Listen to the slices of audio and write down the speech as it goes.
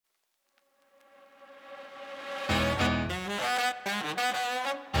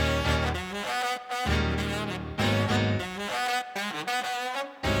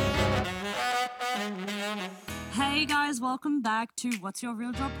welcome back to What's Your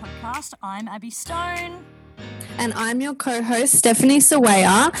Real Job podcast. I'm Abby Stone. And I'm your co-host, Stephanie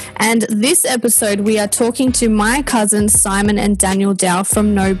Sawaya. And this episode, we are talking to my cousins, Simon and Daniel Dow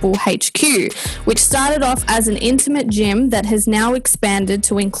from Noble HQ, which started off as an intimate gym that has now expanded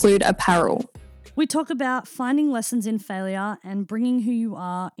to include apparel. We talk about finding lessons in failure and bringing who you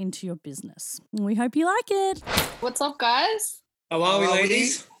are into your business. We hope you like it. What's up, guys? How are we,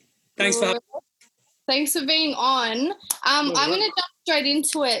 ladies? Thanks for Thanks for being on. I'm going to jump straight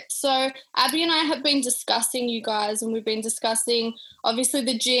into it. So Abby and I have been discussing you guys, and we've been discussing obviously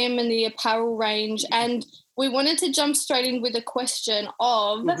the gym and the apparel range, and we wanted to jump straight in with a question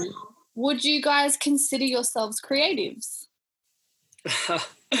of, would you guys consider yourselves creatives?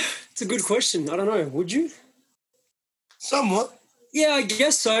 It's a good question. I don't know. Would you? Somewhat. Yeah, I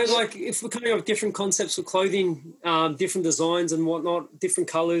guess so. Like, if we're coming up with different concepts for clothing, different designs and whatnot, different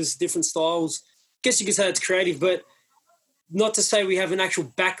colours, different styles, I guess you could say it's creative, but not to say we have an actual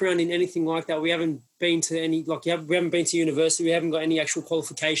background in anything like that. We haven't been to any, we haven't been to university. We haven't got any actual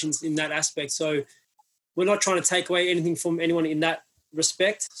qualifications in that aspect. So we're not trying to take away anything from anyone in that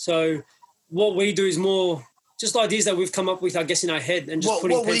respect. So what we do is more just ideas that we've come up with, I guess, in our head and just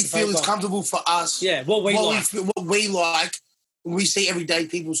putting what we feel is comfortable for us. Yeah, what we like. We see everyday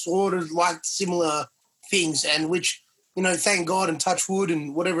people sort of like similar things, and which, thank God and touch wood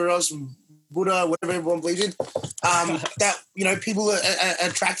and whatever else, and Buddha, whatever everyone believes in, that, people are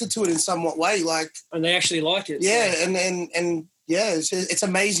attracted to it in somewhat way. And they actually like it. Yeah, so. and yeah, it's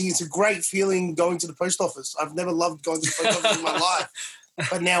amazing. It's a great feeling going to the post office. I've never loved going to the post office in my life,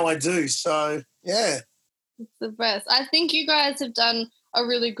 but now I do. So, yeah. It's the best. I think you guys have done a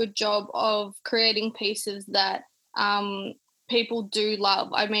really good job of creating pieces that people do love.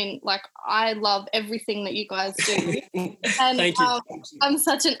 I mean, I love everything that you guys do. And Thank you. I'm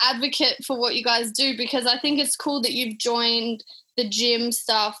such an advocate for what you guys do, because I think it's cool that you've joined the gym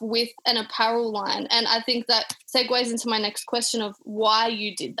stuff with an apparel line. And I think that segues into my next question of why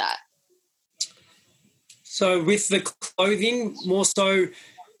you did that. So with the clothing, more so,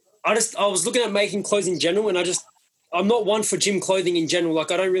 I was looking at making clothes in general, and I'm not one for gym clothing in general. I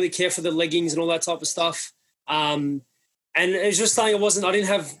don't really care for the leggings and all that type of stuff. And it was just something I didn't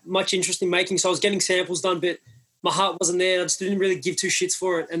have much interest in making. So I was getting samples done, but my heart wasn't there. I just didn't really give two shits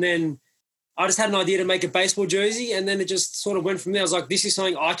for it. And then I just had an idea to make a baseball jersey, and then it just sort of went from there. I was like, this is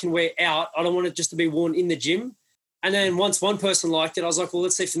something I can wear out. I don't want it just to be worn in the gym. And then once one person liked it, I was like, well,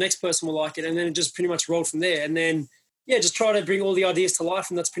 let's see if the next person will like it. And then it just pretty much rolled from there. And then, just try to bring all the ideas to life,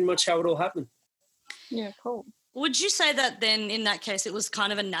 and that's pretty much how it all happened. Yeah, cool. Would you say that then in that case it was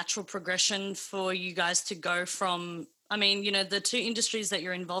kind of a natural progression for you guys to go from, the two industries that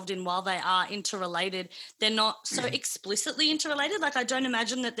you're involved in, while they are interrelated, they're not so explicitly interrelated? I don't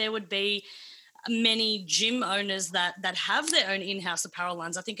imagine that there would be many gym owners that have their own in-house apparel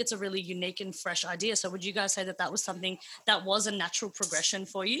lines. I think it's a really unique and fresh idea. So would you guys say that was something that was a natural progression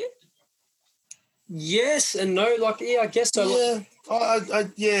for you? Yes and no. I guess so.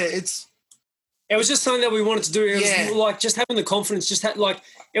 Yeah, it was just something that we wanted to do. It was just having the confidence,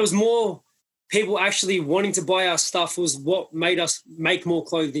 it was more people actually wanting to buy our stuff was what made us make more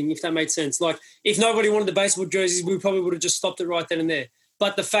clothing, if that made sense. If nobody wanted the baseball jerseys, we probably would have just stopped it right then and there.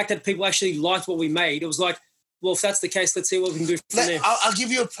 But the fact that people actually liked what we made, it was like, well, if that's the case, let's see what we can do from there. I'll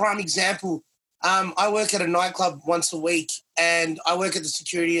give you a prime example. I work at a nightclub once a week, and I work at the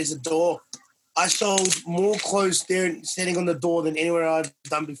security as a door. I sold more clothes there standing on the door than anywhere I've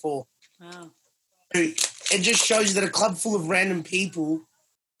done before. Wow. It just shows you that a club full of random people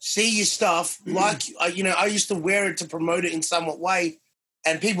see your stuff. I used to wear it to promote it in somewhat way,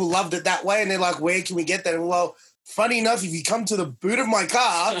 and people loved it that way, and they're like, where can we get that? And well, funny enough, if you come to the boot of my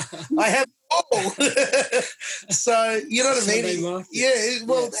car, I have all. So, you know what I mean?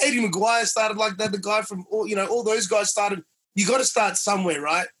 Eddie Maguire started like that. The guy from, all those guys started. You got to start somewhere,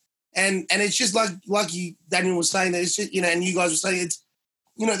 right? And it's just like you, Daniel was saying, that it's just, and you guys were saying, it's,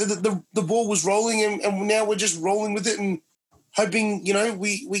 the ball was rolling, and now we're just rolling with it and hoping,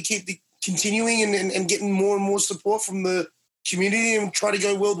 we keep continuing and getting more and more support from the community and try to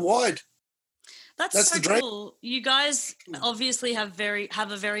go worldwide. That's so cool. You guys obviously have a very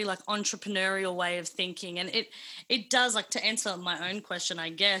entrepreneurial way of thinking, and it does, to answer my own question, I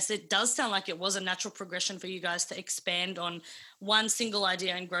guess, it does sound like it was a natural progression for you guys to expand on one single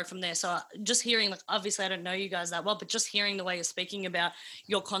idea and grow from there. So just hearing, obviously I don't know you guys that well, but just hearing the way you're speaking about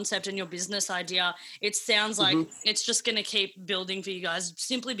your concept and your business idea, it sounds like it's just going to keep building for you guys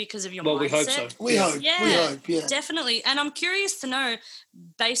simply because of your mindset. We hope so. We hope, yeah. Definitely. And I'm curious to know,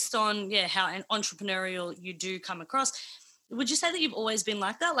 based on how entrepreneurial you do come across, would you say that you've always been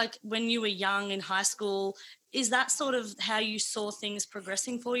like that? Like when you were young in high school, is that sort of how you saw things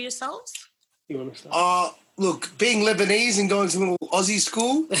progressing for yourselves? You want to start? Look, being Lebanese and going to a little Aussie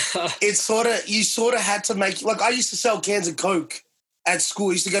school, you sort of had to make, like I used to sell cans of Coke at school.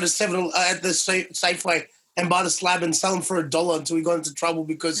 I used to go to at the Safeway and buy the slab and sell them for $1 until we got into trouble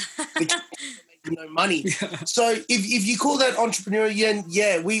because the kids were making no money. Yeah. So if you call that entrepreneurial,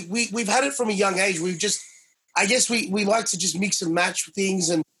 yeah, we've had it from a young age. I guess we like to just mix and match things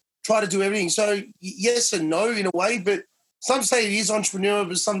and try to do everything. So yes and no in a way, but some say it is entrepreneurial,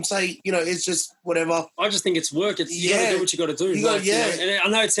 but some say, it's just whatever. I just think it's work. You got to do what you got to do. And I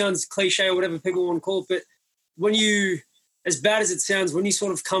know it sounds cliche or whatever people want to call it, but when you, as bad as it sounds, when you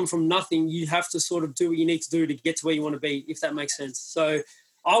sort of come from nothing, you have to sort of do what you need to do to get to where you want to be, if that makes sense. So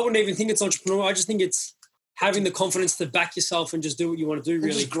I wouldn't even think it's entrepreneurial. I just think it's having the confidence to back yourself and just do what you want to do, really.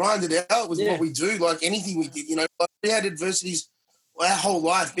 And just grind it out with what we do, like anything we did. Like we had adversities our whole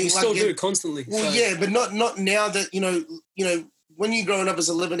life. We still do constantly. Well, yeah, but not now that, when you're growing up as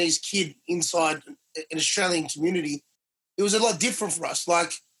a Lebanese kid inside an Australian community, it was a lot different for us.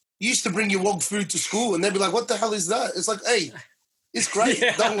 Like, you used to bring your wog food to school and they'd be like, what the hell is that? It's like, hey, it's great.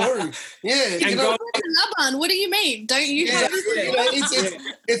 Yeah. Don't worry. Yeah. Laban, what do you mean? Don't you have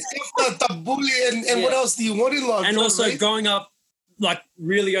it's tabbouleh and what else do you want in life? And also growing up, like,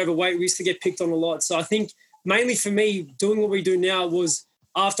 really overweight, we used to get picked on a lot. So I think mainly for me, doing what we do now was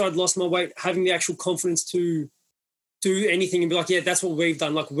after I'd lost my weight, having the actual confidence to do anything and be like, yeah, that's what we've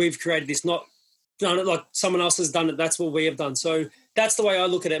done. Like, we've created this, not done it like someone else has done it. That's what we have done. So that's the way I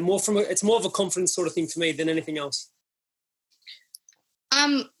look at it. It's more of a confidence sort of thing for me than anything else.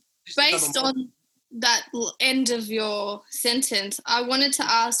 Based on that end of your sentence, I wanted to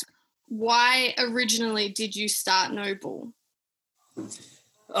ask, why originally did you start Noble?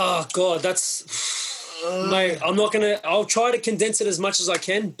 Oh God, that's mate. I'll try to condense it as much as I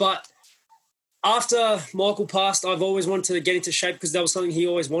can, but after Michael passed, I've always wanted to get into shape because that was something he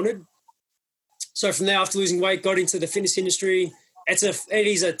always wanted. So from there, after losing weight, got into the fitness industry. It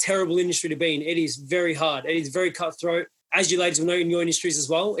is a terrible industry to be in. It is very hard. It is very cutthroat. As you ladies will know in your industries as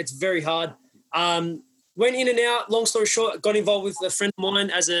well, it's very hard. Went in and out, long story short, got involved with a friend of mine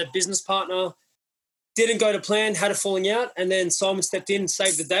as a business partner. Didn't go to plan, had a falling out, and then Simon stepped in,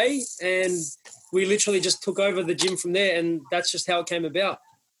 saved the day, and we literally just took over the gym from there, and that's just how it came about.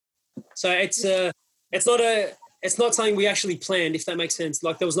 So it's not something we actually planned, if that makes sense.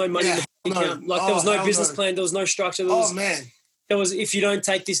 Like, there was no money in the bank account. Like, there was no business plan, there was no structure. There was, if you don't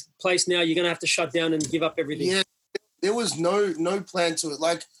take this place now, you're going to have to shut down and give up everything. Yeah, there was no plan to it.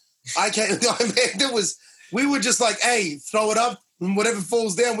 Like, we were just like, hey, throw it up, and whatever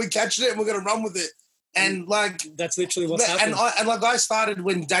falls down, we catch it and we're going to run with it. And like, that's literally what's happened. I started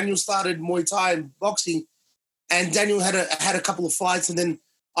when Daniel started Muay Thai and boxing, and Daniel had a couple of fights, and then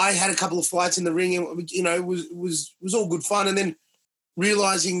I had a couple of fights in the ring, and it was all good fun. And then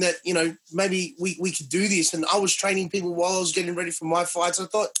realizing that maybe we could do this, and I was training people while I was getting ready for my fights. I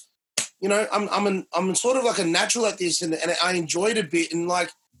thought, I'm sort of like a natural at this, and I enjoyed it a bit. And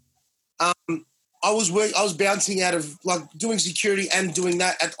like, I was bouncing out of, like, doing security and doing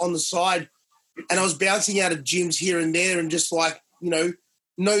that on the side. And I was bouncing out of gyms here and there and just like, no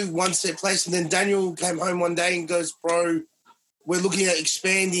one set place. And then Daniel came home one day and goes, bro, we're looking at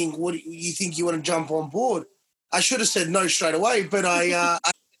expanding. What do you think, you want to jump on board? I should have said no straight away, but I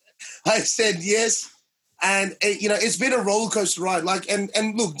said yes. And, it's been a roller coaster ride. Like, and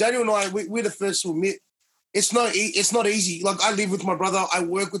look, Daniel and I, we're the first to admit it's not easy. Like, I live with my brother. I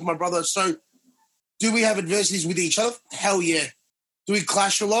work with my brother. So do we have adversities with each other? Hell yeah. Do we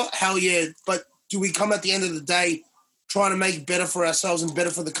clash a lot? Hell yeah. But do we come at the end of the day trying to make it better for ourselves and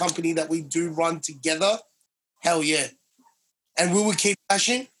better for the company that we do run together? Hell yeah. And will we keep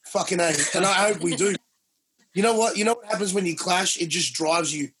clashing? Fucking A. And I hope we do. You know what happens when you clash? It just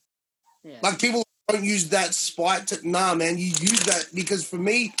drives you. Yeah. Like, people don't use that spite to, nah, man, you use that because for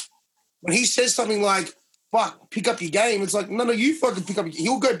me, when he says something like, fuck, pick up your game, it's like, no, you fucking pick up your game.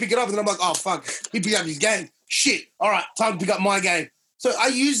 He'll go pick it up and then I'm like, oh, fuck, he picked up his game. Shit. All right, time to pick up my game. So I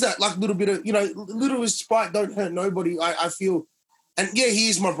use that like little bit of, little spite don't hurt nobody, I feel. And yeah, he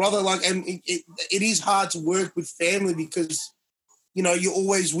is my brother. Like, and it is hard to work with family because, you're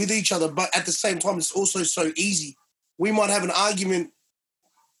always with each other. But at the same time, it's also so easy. We might have an argument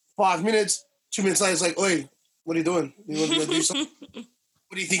 5 minutes, 2 minutes later, it's like, oi, what are you doing? You want to go do something? What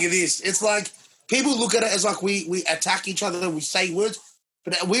do you think of this? It's like, people look at it as like we attack each other, we say words,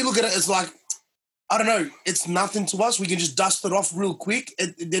 but we look at it as like, I don't know, it's nothing to us. We can just dust it off real quick.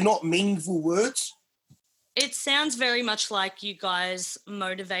 They're not meaningful words. It sounds very much like you guys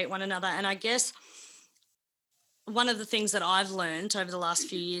motivate one another. And I guess one of the things that I've learned over the last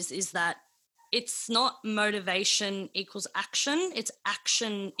few years is that it's not motivation equals action, it's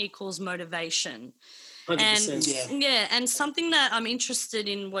action equals motivation. 100%. And something that I'm interested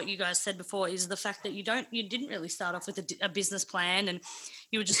in what you guys said before is the fact that you didn't really start off with a business plan, and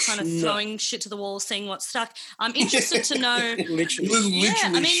you were just kind of throwing shit to the wall, seeing what stuck. I'm interested to know. Literally.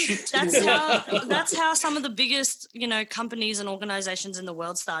 I mean, that's how some of the biggest, companies and organizations in the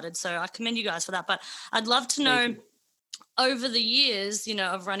world started. So I commend you guys for that. But I'd love to know, over the years,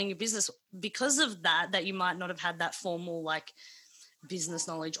 of running a business, because of that you might not have had that formal business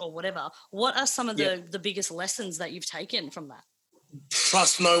knowledge or whatever. What are some of the biggest lessons that you've taken from that?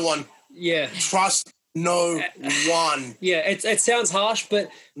 Trust no one. Yeah. Trust no one. Yeah, it sounds harsh, but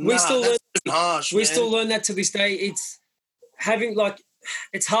we still learn that to this day. It's having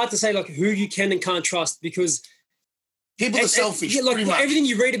it's hard to say who you can and can't trust, because people are selfish. Everything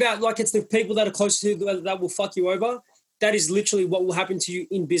you read about, it's the people that are close to you that will fuck you over. That is literally what will happen to you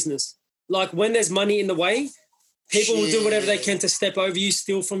in business. When there's money in the way, people will do whatever they can to step over you,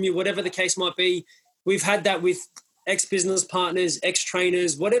 steal from you, whatever the case might be. We've had that with ex-business partners,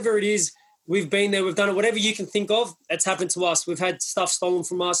 ex-trainers, whatever it is. We've been there, we've done it. Whatever you can think of, it's happened to us. We've had stuff stolen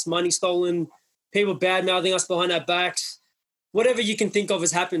from us, money stolen, people bad-mouthing us behind our backs. Whatever you can think of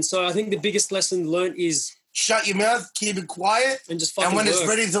has happened. So I think the biggest lesson learned is shut your mouth, keep it quiet, and just fucking And when work. It's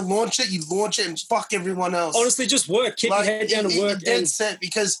ready to launch it, you launch it and fuck everyone else. Honestly, just work. Keep your head down and work. Dead set,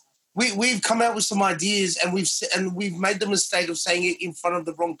 because we've come out with some ideas and we've made the mistake of saying it in front of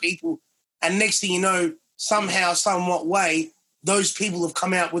the wrong people. And next thing you know, somehow, somewhat way, those people have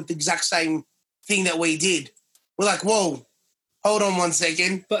come out with the exact same thing that we did. We're like, whoa, hold on one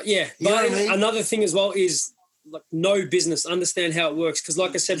second. But another thing as well is know business, understand how it works. Because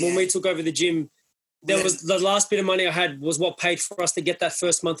like I said, when we took over the gym, there was the last bit of money I had was what paid for us to get that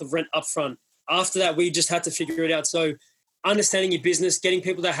first month of rent up front. After that, we just had to figure it out. So understanding your business, getting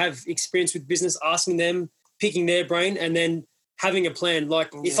people that have experience with business, asking them, picking their brain, and then having a plan.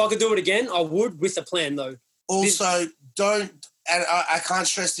 If I could do it again, I would, with a plan though. Also, don't, and I can't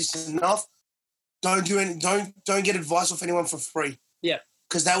stress this enough, don't get advice off anyone for free. Yeah.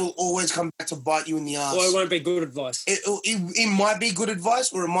 Because that will always come back to bite you in the ass. Or it won't be good advice. It might be good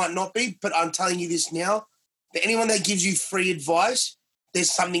advice or it might not be, but I'm telling you this now, that anyone that gives you free advice,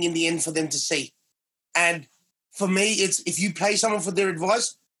 there's something in the end for them to see. And for me, it's if you pay someone for their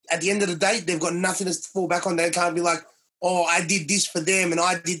advice, at the end of the day, they've got nothing to fall back on. They can't be like, oh, I did this for them and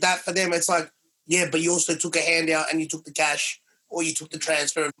I did that for them. It's like, yeah, but you also took a handout and you took the cash or you took the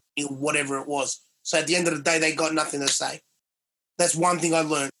transfer, whatever it was. So at the end of the day, they got nothing to say. That's one thing I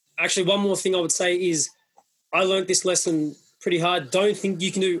learned. Actually, one more thing I would say is I learned this lesson pretty hard. Don't think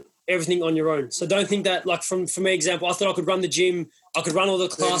you can do everything on your own. So don't think that, for my example, I thought I could run the gym, I could run all the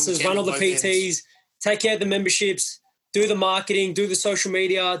classes, run all the PTs, take care of the memberships, do the marketing, do the social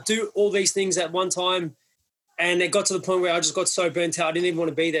media, do all these things at one time. And it got to the point where I just got so burnt out. I didn't even want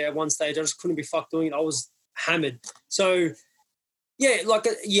to be there at one stage. I just couldn't be fucked doing it. I was hammered. So, yeah,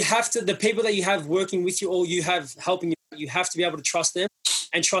 you have to, the people that you have working with you or you have helping you, you have to be able to trust them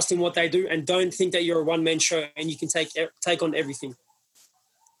and trust in what they do, and don't think that you're a one-man show and you can take on everything.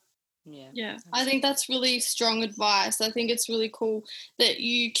 Yeah, I think that's really strong advice. I think it's really cool that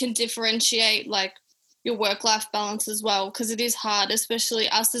you can differentiate your work-life balance as well, because it is hard, especially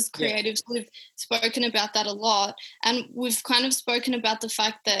us as creatives. We've spoken about that a lot, and we've kind of spoken about the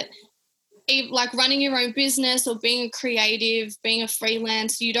fact that running your own business or being a creative, being a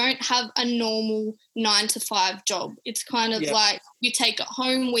freelance, you don't have a normal 9-to-5 job. It's kind of like you take it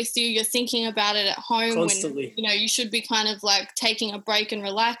home with you. You're thinking about it at home constantly. When, you should be kind of taking a break and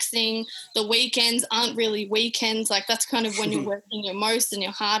relaxing. The weekends aren't really weekends. That's kind of when you're working your most and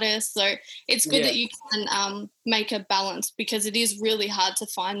your hardest. So it's good that you can make a balance, because it is really hard to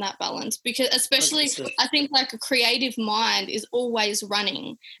find that balance, because especially 100%. I think a creative mind is always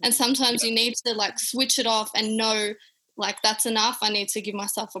running, and sometimes you need to switch it off and know that's enough. I need to give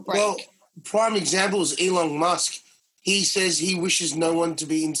myself a break. Well, prime example is Elon Musk. He says he wishes no one to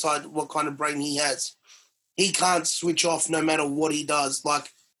be inside what kind of brain he has. He can't switch off no matter what he does.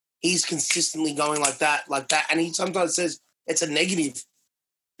 He's consistently going like that. And he sometimes says it's a negative,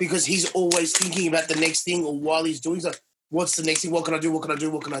 because he's always thinking about the next thing, or while he's doing something, what's the next thing? What can I do? What can I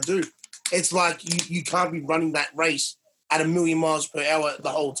do? What can I do? It's you can't be running that race at 1,000,000 miles per hour the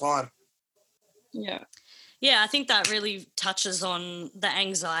whole time. Yeah. Yeah, I think that really touches on the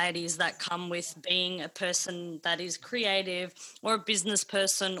anxieties that come with being a person that is creative, or a business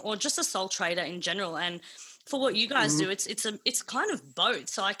person, or just a sole trader in general. And for what you guys do, it's kind of both.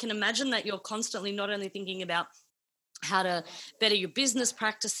 So I can imagine that you're constantly not only thinking about how to better your business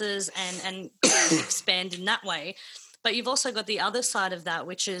practices and expand in that way. But you've also got the other side of that,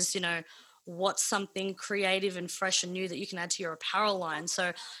 which is, what's something creative and fresh and new that you can add to your apparel line.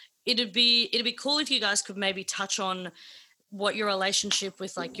 So it'd be cool if you guys could maybe touch on what your relationship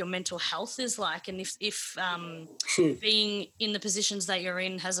with like your mental health is like, and if being in the positions that you're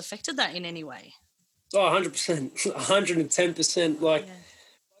in has affected that in any way. Oh, 100%, 110%. Like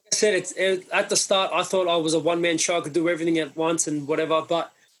I said, at the start, I thought I was a one-man show. I could do everything at once and whatever,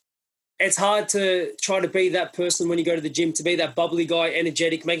 but it's hard to try to be that person when you go to the gym, to be that bubbly guy,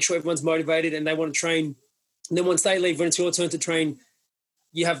 energetic, making sure everyone's motivated and they want to train. And then once they leave, when it's your turn to train,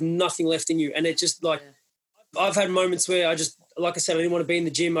 you have nothing left in you. And it just like, I've had moments where I just, like I said, I didn't want to be in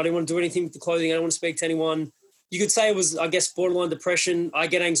the gym. I didn't want to do anything with the clothing. I don't want to speak to anyone. You could say it was, I guess, borderline depression. I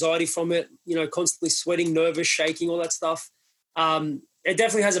get anxiety from it, constantly sweating, nervous, shaking, all that stuff. It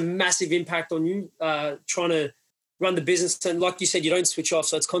definitely has a massive impact on you trying to run the business. And like you said, you don't switch off.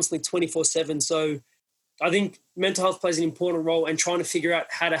 So it's constantly 24/7. So I think mental health plays an important role and trying to figure out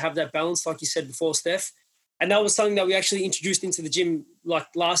how to have that balance, like you said before, Steph. And that was something that we actually introduced into the gym. Like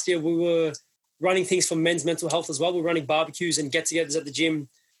last year, we were running things for men's mental health as well. We were running barbecues and get-togethers at the gym,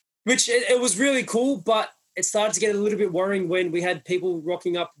 which it was really cool, but it started to get a little bit worrying when we had people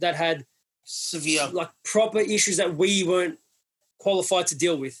rocking up that had severe, like proper issues that we weren't qualified to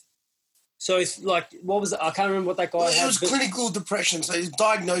deal with. So it's like, what was it? I can't remember what that guy had. It was clinical depression, so he's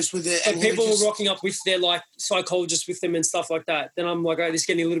diagnosed with it. And people were rocking up with their like psychologists with them and stuff like that. Then I'm like, oh, this is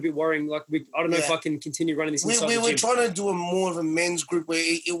getting a little bit worrying. Like, I don't know if I can continue running this inside the gym. We were trying to do more of a men's group where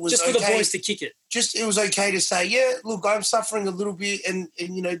it was just for the boys to kick it. It was okay to say, yeah, look, I'm suffering a little bit, and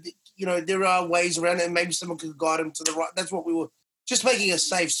there are ways around it, and maybe someone could guide them to the right. That's what we were just making a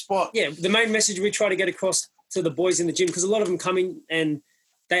safe spot. Yeah, the main message we try to get across to the boys in the gym, because a lot of them come in and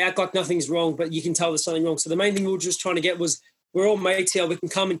they act like nothing's wrong, but you can tell there's something wrong. So the main thing we were just trying to get was, we're all mates here. We can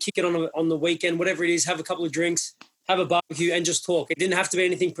come and kick it on the weekend, whatever it is, have a couple of drinks, have a barbecue, and just talk. It didn't have to be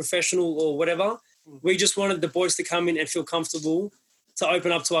anything professional or whatever. We just wanted the boys to come in and feel comfortable to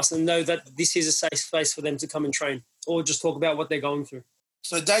open up to us and know that this is a safe space for them to come and train or just talk about what they're going through.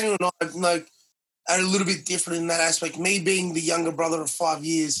 So Daniel and I are a little bit different in that aspect. Me being the younger brother of 5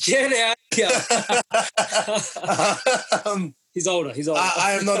 years. Get out here. He's older.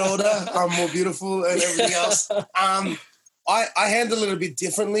 I am not older. I'm more beautiful and everything else. I handle it a bit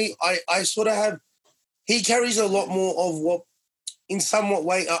differently. I sort of have, he carries a lot more of what, in somewhat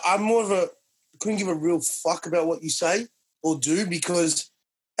way, I'm more of couldn't give a real fuck about what you say or do, because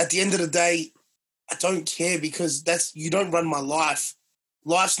at the end of the day, I don't care, because you don't run my life.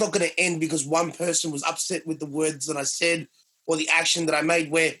 Life's not going to end because one person was upset with the words that I said or the action that I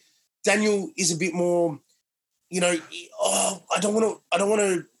made, where Daniel is a bit more, I don't want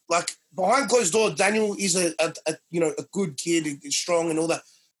to, like, behind closed doors, Daniel is a good kid, strong and all that.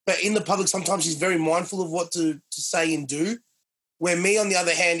 But in the public, sometimes he's very mindful of what to say and do. Where me, on the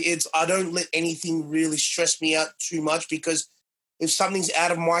other hand, I don't let anything really stress me out too much, because if something's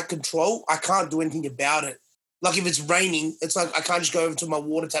out of my control, I can't do anything about it. Like if it's raining, it's like I can't just go over to my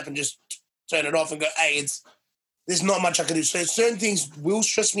water tap and just turn it off and go, hey, there's not much I can do. So certain things will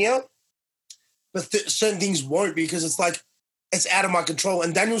stress me out, but certain things won't, because it's like it's out of my control.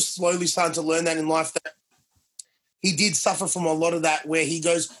 And Daniel's slowly starting to learn that in life, that he did suffer from a lot of that, where he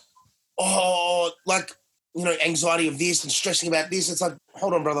goes, anxiety of this and stressing about this. It's like,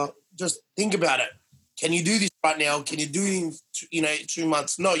 hold on, brother, just think about it. Can you do this right now? Can you do it in 2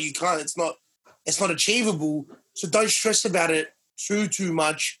 months? No, you can't. It's not achievable. So don't stress about it too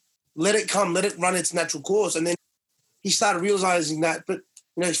much. Let it come, let it run its natural course. And then he started realizing that. But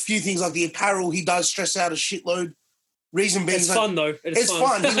a few things like the apparel, he does stress out a shitload. Reason being, it's fun though. It's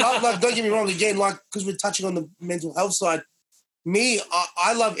fun. Don't get me wrong. Again, because we're touching on the mental health side. Me,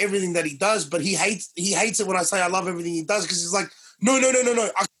 I love everything that he does, but he hates it when I say I love everything he does, because he's like, no.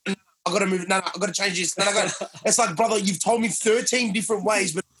 I got to move it. No, I got to change this. It's like, brother, you've told me 13 different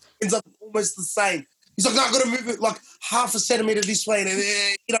ways, but it ends up almost the same. He's like, no, I got to move it like half a centimetre this way.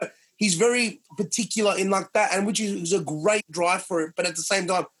 And, he's very particular in like that, and which is a great drive for it. But at the same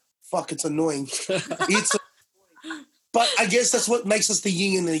time, fuck, it's annoying. But I guess that's what makes us the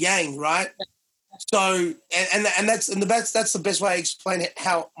yin and the yang, right? So, that's the best way I explain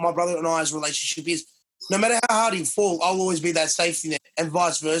how my brother and I's relationship is. No matter how hard he falls, I'll always be that safety net, and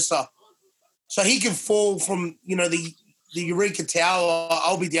vice versa. So he can fall from, the Eureka Tower.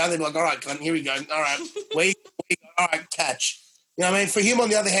 I'll be down there like, all right, cunt, here we go. All right, where you go? All right, catch. You know what I mean? For him, on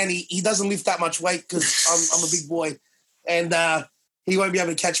the other hand, he doesn't lift that much weight, because I'm a big boy, and he won't be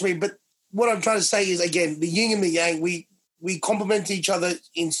able to catch me. But what I'm trying to say is, again, the yin and the yang, we complement each other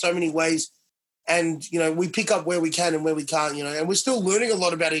in so many ways. And, you know, we pick up where we can and where we can't, you know, and we're still learning a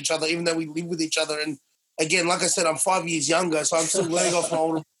lot about each other, even though we live with each other. And again, like I said, I'm 5 years younger, so I'm still learning off my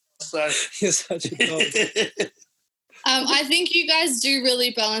older. So You're such a dog. I think you guys do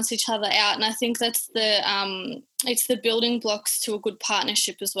really balance each other out, and I think that's it's the building blocks to a good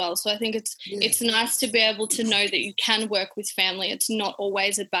partnership as well. So I think it's nice to be able to know that you can work with family. It's not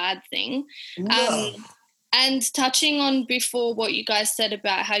always a bad thing. No. And touching on before what you guys said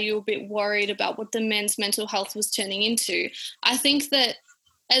about how you were a bit worried about what the men's mental health was turning into, I think that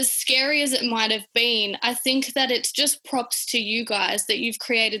as scary as it might have been, I think that it's just props to you guys that you've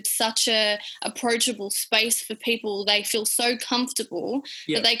created such a approachable space for people. They feel so comfortable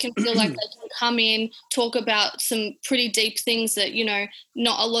that they can feel like they can come in, talk about some pretty deep things that, you know,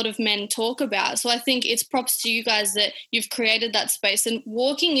 not a lot of men talk about. So I think it's props to you guys that you've created that space. And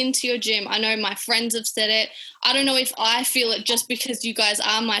walking into your gym, I know my friends have said it. I don't know if I feel it just because you guys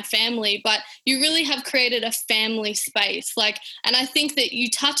are my family, but you really have created a family space. And I think that you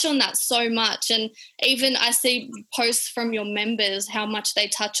touch on that so much, and even I see posts from your members how much they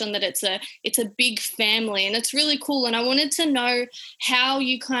touch on that it's a big family, and it's really cool. And I wanted to know how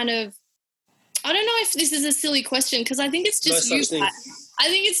you kind of, I don't know if this is a silly question because I think it's just you guys. I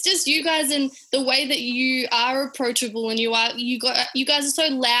think it's just you guys and the way that you are approachable, and you guys are so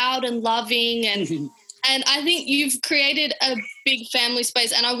loud and loving, and and I think you've created a big family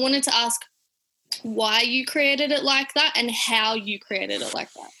space. And I wanted to ask why you created it like that and how you created it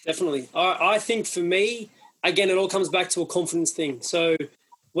like that. Definitely. I think for me, again, it all comes back to a confidence thing. So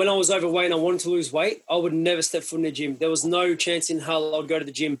when I was overweight and I wanted to lose weight, I would never step foot in the gym. There was no chance in hell I'd go to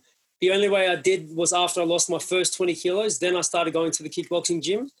the gym. The only way I did was after I lost my first 20 kilos. Then I started going to the kickboxing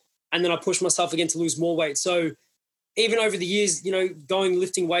gym, and then I pushed myself again to lose more weight. So even over the years, you know, going,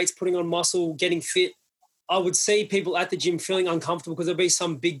 lifting weights, putting on muscle, getting fit, I would see people at the gym feeling uncomfortable because there'll be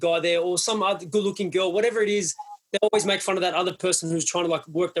some big guy there or some other good-looking girl, whatever it is. They always make fun of that other person who's trying to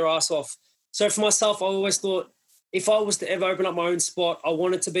work their ass off. So for myself, I always thought if I was to ever open up my own spot, I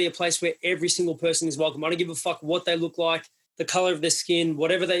want it to be a place where every single person is welcome. I don't give a fuck what they look like, the color of their skin,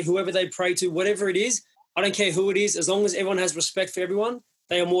 whoever they pray to, whatever it is. I don't care who it is. As long as everyone has respect for everyone,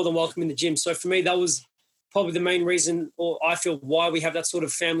 they are more than welcome in the gym. So for me, that was probably the main reason, or I feel why we have that sort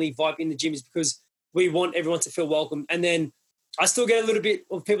of family vibe in the gym, is because we want everyone to feel welcome. And then I still get a little bit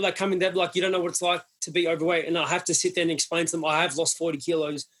of people that come in there like, you don't know what it's like to be overweight. And I have to sit there and explain to them, I have lost 40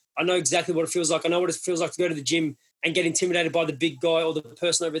 kilos. I know exactly what it feels like. I know what it feels like to go to the gym and get intimidated by the big guy or the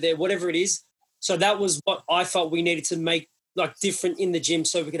person over there, whatever it is. So that was what I felt we needed to make different in the gym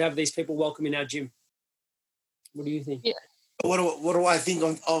so we could have these people welcome in our gym. What do you think? Yeah. What do I think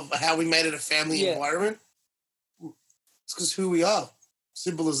of how we made it a family environment? It's because who we are.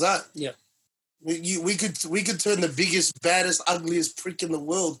 Simple as that. Yeah. We could turn the biggest, baddest, ugliest prick in the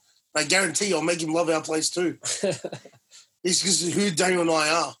world. I guarantee you, I'll make him love our place too. It's because who Daniel and I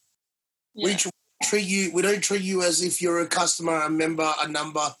are. Yeah. We don't treat you as if you're a customer, a member, a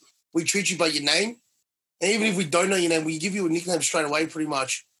number. We treat you by your name. And even if we don't know your name, we give you a nickname straight away pretty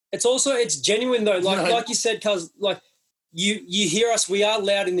much. It's genuine though. Like you said, cuz you hear us, we are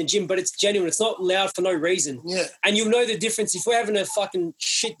loud in the gym, but it's genuine. It's not loud for no reason. Yeah. And you'll know the difference if we're having a fucking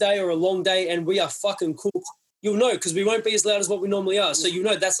shit day or a long day and we are fucking cooked. You'll know because we won't be as loud as what we normally are. So you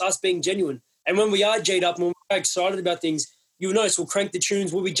know that's us being genuine. And when we are G'd up and when we're excited about things, you'll notice we'll crank the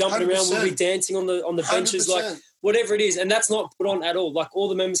tunes, we'll be jumping 100%. Around, we'll be dancing on the benches, 100%. Whatever it is. And that's not put on at all. All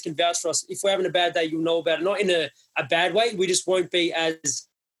the members can vouch for us. If we're having a bad day, you'll know about it. Not in a bad way. We just won't be as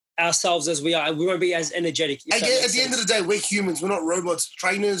ourselves as we are. We won't be as energetic. At the end of the day, we're humans. We're not robots.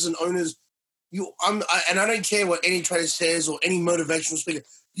 Trainers and owners. And I don't care what any trainer says or any motivational speaker.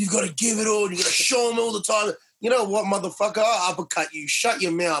 You've got to give it all. You've got to show them all the time. You know what, motherfucker? I'll uppercut you. Shut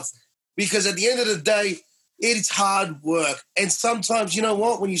your mouth. Because at the end of the day, it's hard work. And sometimes, you know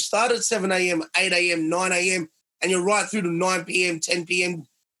what? When you start at 7 a.m., 8 a.m., 9 a.m., and you're right through to 9 p.m., 10 p.m.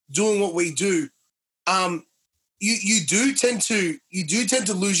 doing what we do, you do tend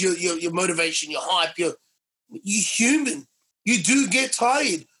to lose your motivation, your hype. You're human. You do get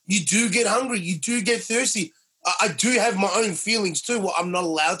tired. You do get hungry. You do get thirsty. I do have my own feelings too. What I'm not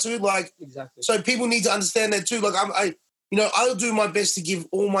allowed to Exactly. So people need to understand that too. I'll do my best to give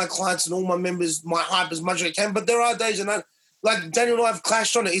all my clients and all my members my hype as much as I can. But there are days, and Daniel and I have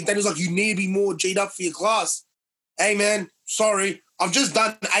clashed on it. Daniel's like, you need to be more G'd up for your class. Hey man, sorry, I've just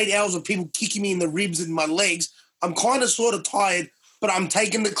done 8 hours of people kicking me in the ribs and my legs. I'm kind of sort of tired, but I'm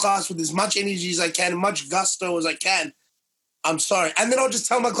taking the class with as much energy as I can, much gusto as I can. I'm sorry. And then I'll just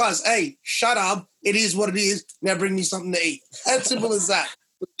tell my class, hey, shut up. It is what it is. Now bring me something to eat. As simple as that.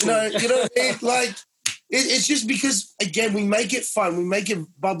 You know what I mean? It's just because, again, we make it fun. We make it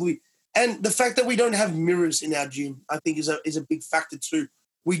bubbly. And the fact that we don't have mirrors in our gym, I think, is a big factor too.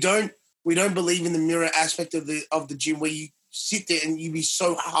 We don't believe in the mirror aspect of the gym where you sit there and you be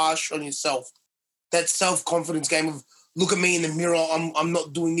so harsh on yourself. That self-confidence game of look at me in the mirror, I'm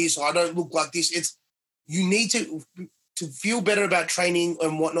not doing this, or I don't look like this. It's you need to feel better about training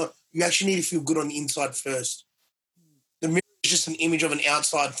and whatnot. You actually need to feel good on the inside first. The mirror is just an image of an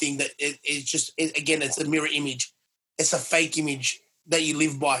outside thing that again, it's a mirror image. It's a fake image that you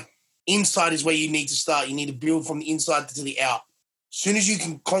live by. Inside is where you need to start. You need to build from the inside to the out. As soon as you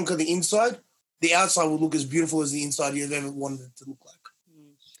can conquer the inside, the outside will look as beautiful as the inside you've ever wanted it to look like.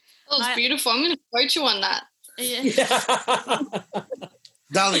 That was beautiful. I'm going to quote you on that. Yeah.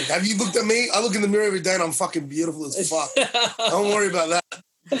 Darling, have you looked at me? I look in the mirror every day and I'm fucking beautiful as fuck. Don't worry about that.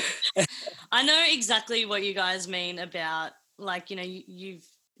 I know exactly what you guys mean about, like, you know, you've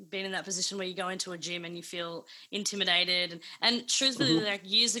been in that position where you go into a gym and you feel intimidated. And truthfully, like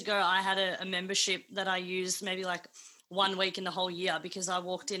years ago, I had a membership that I used maybe like 1 week in the whole year because I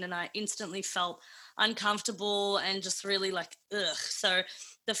walked in and I instantly felt uncomfortable and just really like, ugh. So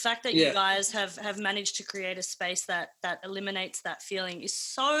the fact that you guys have managed to create a space that eliminates that feeling is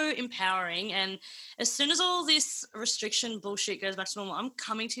so empowering. And as soon as all this restriction bullshit goes back to normal, I'm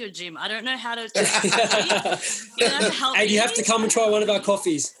coming to your gym. I don't know how to help and you have to come and try one of our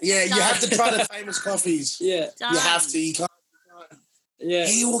coffees. Yeah, you have to try the famous coffees. Yeah. You have to. You can't. Yeah.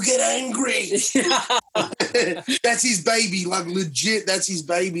 He will get angry. That's his baby. Like, legit, that's his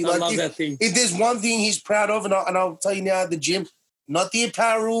baby. I like, love that thing. If there's one thing he's proud of, and I'll tell you now at the gym, not the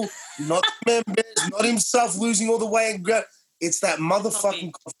apparel, not the members, not himself losing all the weight. It's that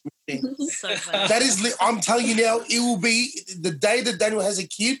motherfucking coffee machine. So funny. That is, I'm telling you now, it will be the day that Daniel has a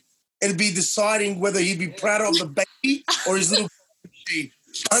kid, it'll be deciding whether he'd be prouder of the baby or his little coffee machine.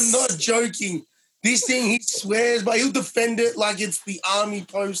 I'm not joking. This thing, he swears, but he'll defend it like it's the army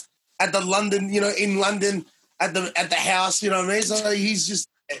post at the London, in London at the house, you know what I mean? So he's just,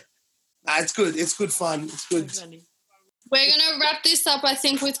 it's good. It's good fun. It's good. We're going to wrap this up, I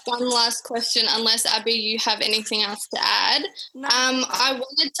think, with one last question, unless, Abby, you have anything else to add. No. I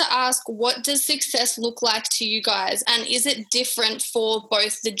wanted to ask, what does success look like to you guys? And is it different for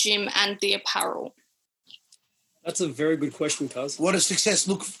both the gym and the apparel? That's a very good question, Cuz. What does success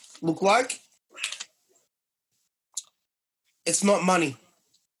look like? It's not money.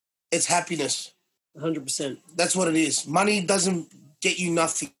 It's happiness. 100%. That's what it is. Money doesn't get you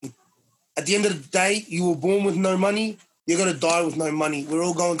nothing. At the end of the day, you were born with no money. You're going to die with no money. We're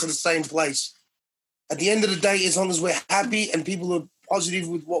all going to the same place. At the end of the day, as long as we're happy and people are positive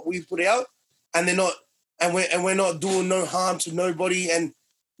with what we put out, and they're not, and we're not doing no harm to nobody, and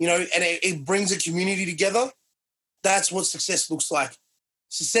it brings a community together. That's what success looks like.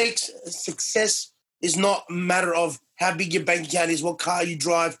 Success is not a matter of how big your bank account is, what car you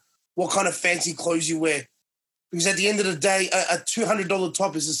drive, what kind of fancy clothes you wear. Because at the end of the day, a $200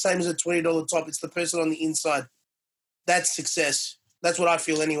 top is the same as a $20 top. It's the person on the inside. That's success. That's what I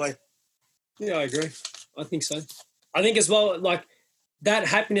feel anyway. Yeah, I agree. I think so. I think as well, like that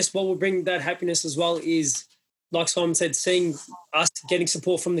happiness, what will bring that happiness as well is, like Simon said, seeing us getting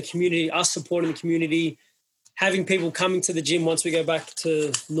support from the community, us supporting the community, having people coming to the gym once we go back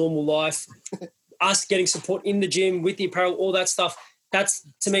to normal life, us getting support in the gym with the apparel, all that stuff. That's,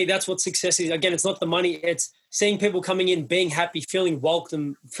 to me, that's what success is. Again, it's not the money. It's seeing people coming in, being happy, feeling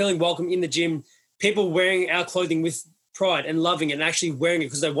welcome in the gym, people wearing our clothing with pride and loving it and actually wearing it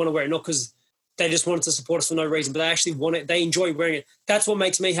because they want to wear it, not because they just wanted to support us for no reason, but they actually want it. They enjoy wearing it. That's what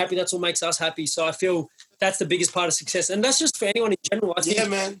makes me happy. That's what makes us happy. So I feel that's the biggest part of success. And that's just for anyone in general. I think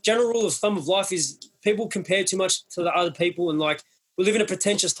man. General rule of thumb of life is people compare too much to the other people, and like we live in a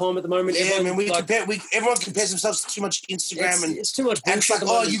pretentious time at the moment. Yeah, everyone, man. Everyone compares themselves to too much Instagram, and it's too much. And it's like,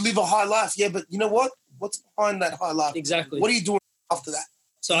 oh, you live a high life, yeah, but you know what? What's behind that high life? Exactly. What are you doing after that?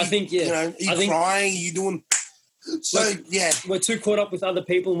 So I think, yeah, are you crying? Are you doing? So yeah, we're too caught up with other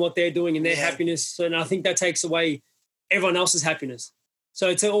people and what they're doing and their happiness, and I think that takes away everyone else's happiness.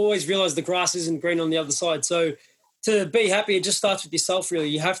 So to always realize the grass isn't green on the other side. So to be happy, it just starts with yourself, really.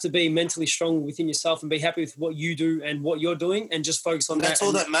 You have to be mentally strong within yourself and be happy with what you do and what you're doing and just focus on that. That's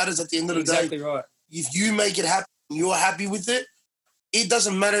all that matters at the end of the day. Exactly right. If you make it happen, you're happy with it. It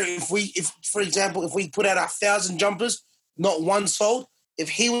doesn't matter if for example, if we put out 1,000 jumpers, not one sold. If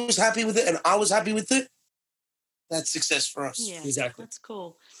he was happy with it and I was happy with it, that's success for us. Yeah, exactly. That's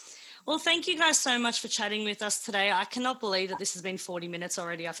cool. Well, thank you guys so much for chatting with us today. I cannot believe that this has been 40 minutes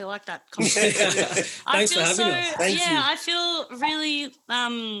already. I feel like that conversation. Thanks for having us. Thank you. I feel really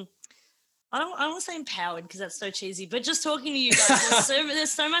I don't want to say empowered because that's so cheesy, but just talking to you guys,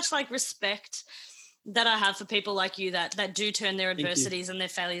 there's so much like respect that I have for people like you that do turn their adversities and their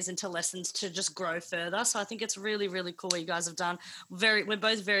failures into lessons to just grow further. So I think it's really, really cool what you guys have done. We're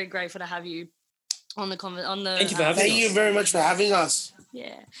both very grateful to have you on the Thank you for having us. Thank you very much for having us.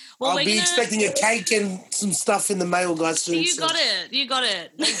 Yeah. Well, I'll be expecting a cake and some stuff in the mail, guys, soon. You got it.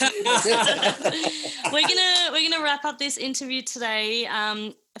 We're gonna wrap up this interview today.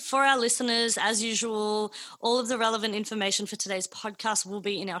 For our listeners, as usual, all of the relevant information for today's podcast will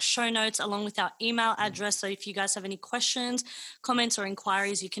be in our show notes along with our email address. So if you guys have any questions, comments, or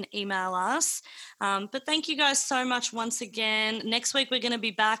inquiries, you can email us. But thank you guys so much once again. Next week, we're going to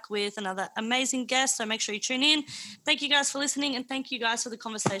be back with another amazing guest. So make sure you tune in. Thank you guys for listening, and thank you guys for the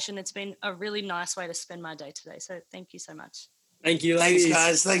conversation. It's been a really nice way to spend my day today. So thank you so much. Thank you, ladies. Thanks,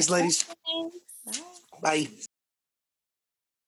 guys. Thanks, ladies. Bye. Bye.